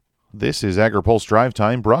This is AgriPulse Drive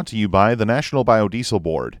Time, brought to you by the National Biodiesel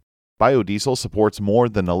Board. Biodiesel supports more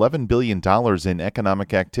than $11 billion in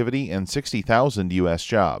economic activity and 60,000 U.S.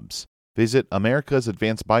 jobs. Visit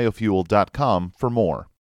americasadvancedbiofuel.com for more.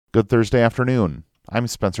 Good Thursday afternoon. I'm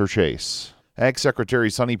Spencer Chase. Ag Secretary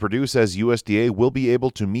Sonny Perdue says USDA will be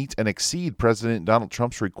able to meet and exceed President Donald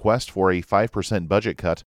Trump's request for a 5% budget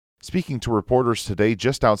cut. Speaking to reporters today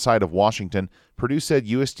just outside of Washington, Perdue said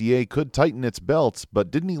USDA could tighten its belts,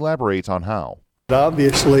 but didn't elaborate on how.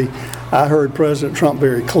 Obviously, I heard President Trump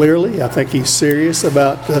very clearly. I think he's serious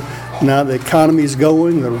about now the economy's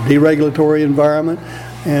going, the deregulatory environment,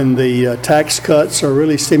 and the tax cuts are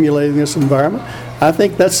really stimulating this environment. I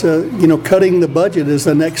think that's, cutting the budget is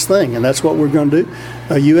the next thing, and that's what we're going to do.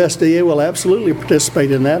 USDA will absolutely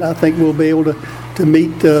participate in that. I think we'll be able to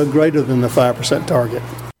meet greater than the 5% target.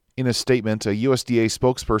 In a statement, a USDA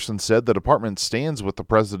spokesperson said the department stands with the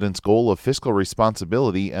president's goal of fiscal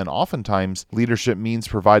responsibility, and oftentimes leadership means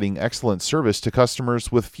providing excellent service to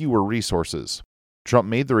customers with fewer resources. Trump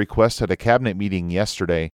made the request at a cabinet meeting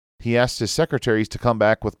yesterday. He asked his secretaries to come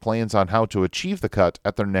back with plans on how to achieve the cut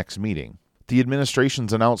at their next meeting. The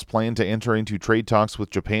administration's announced plan to enter into trade talks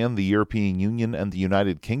with Japan, the European Union, and the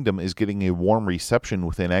United Kingdom is getting a warm reception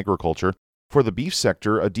within agriculture. For the beef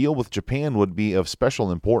sector, a deal with Japan would be of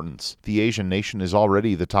special importance. The Asian nation is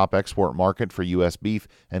already the top export market for U.S. beef,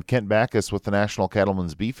 and Kent Backus with the National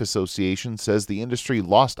Cattlemen's Beef Association says the industry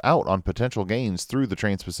lost out on potential gains through the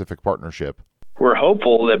Trans-Pacific Partnership. We're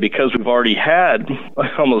hopeful that because we've already had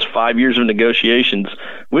almost 5 years of negotiations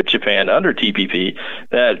with Japan under TPP,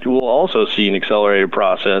 that we'll also see an accelerated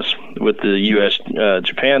process with the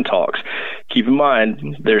U.S.-Japan talks. Keep in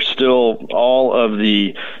mind, there's still all of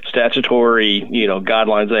the statutory,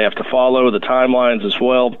 guidelines they have to follow, the timelines as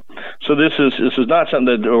well. So this is not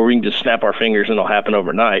something that we can just snap our fingers and it'll happen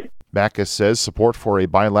overnight. Backus says support for a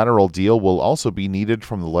bilateral deal will also be needed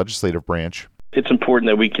from the legislative branch. It's important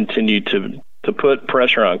that we continue to put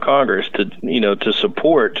pressure on Congress to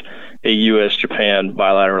support a U.S.-Japan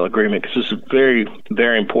bilateral agreement, because this is very,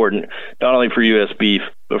 very important, not only for U.S. beef,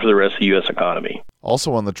 but for the rest of the U.S. economy.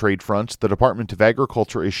 Also on the trade front, the Department of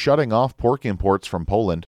Agriculture is shutting off pork imports from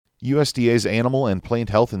Poland. USDA's Animal and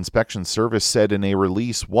Plant Health Inspection Service said in a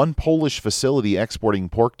release one Polish facility exporting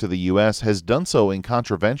pork to the U.S. has done so in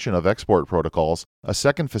contravention of export protocols. A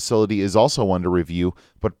second facility is also under review,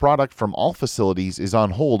 but product from all facilities is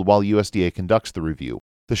on hold while USDA conducts the review.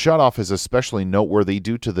 The shutoff is especially noteworthy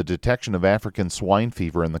due to the detection of African swine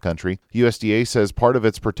fever in the country. USDA says part of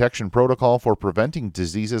its protection protocol for preventing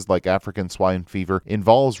diseases like African swine fever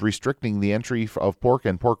involves restricting the entry of pork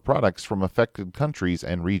and pork products from affected countries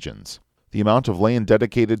and regions. The amount of land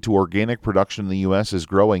dedicated to organic production in the U.S. is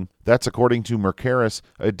growing. That's according to Mercaris,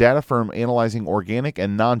 a data firm analyzing organic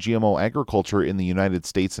and non-GMO agriculture in the United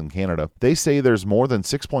States and Canada. They say there's more than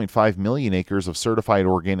 6.5 million acres of certified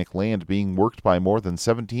organic land being worked by more than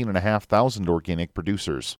 17,500 organic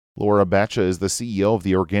producers. Laura Bacha is the CEO of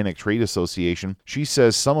the Organic Trade Association. She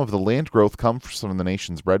says some of the land growth comes from the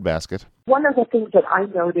nation's breadbasket. One of the things that I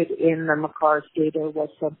noted in the Mercaris data was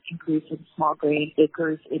some increase in small grain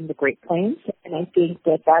acres in the Great Plains, and I think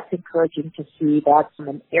that that's encouraging to see. That's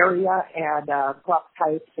an area and crop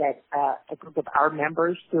type that a group of our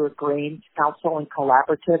members through a Grains Council and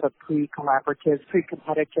Collaborative, a pre-competitive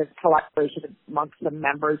collaboration amongst the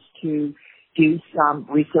members to do some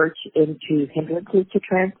research into hindrances to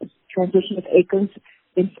transition of acres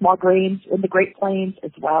in small grains in the Great Plains,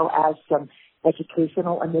 as well as some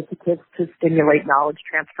educational initiatives to stimulate knowledge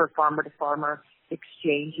transfer, farmer-to-farmer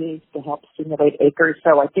exchanges to help stimulate acres.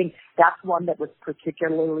 So I think that's one that was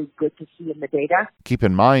particularly good to see in the data. Keep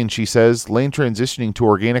in mind, she says, land transitioning to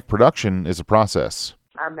organic production is a process.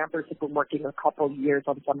 Our members have been working a couple years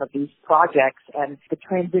on some of these projects, and the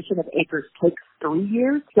transition of acres takes 3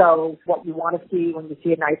 years. So what you want to see when you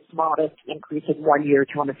see a nice modest increase in 1 year,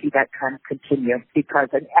 you want to see that trend continue, because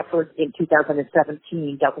an effort in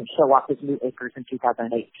 2017 doesn't show up as new acres in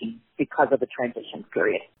 2018 because of the transition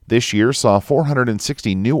period. This year saw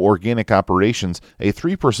 460 new organic operations, a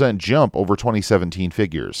 3% jump over 2017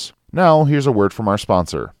 figures. Now, here's a word from our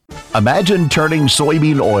sponsor. Imagine turning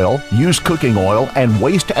soybean oil, used cooking oil, and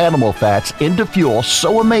waste animal fats into fuel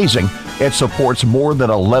so amazing it supports more than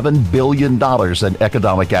 $11 billion in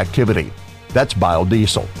economic activity. That's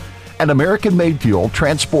biodiesel, an American-made fuel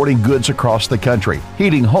transporting goods across the country,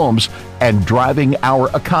 heating homes, and driving our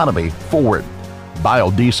economy forward.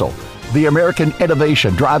 Biodiesel, the American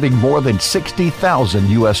innovation driving more than 60,000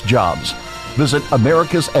 U.S. jobs. Visit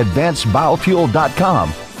americasadvancedbiofuel.com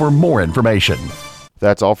for more information.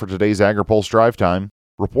 That's all for today's AgriPulse Drive Time.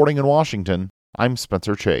 Reporting in Washington, I'm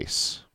Spencer Chase.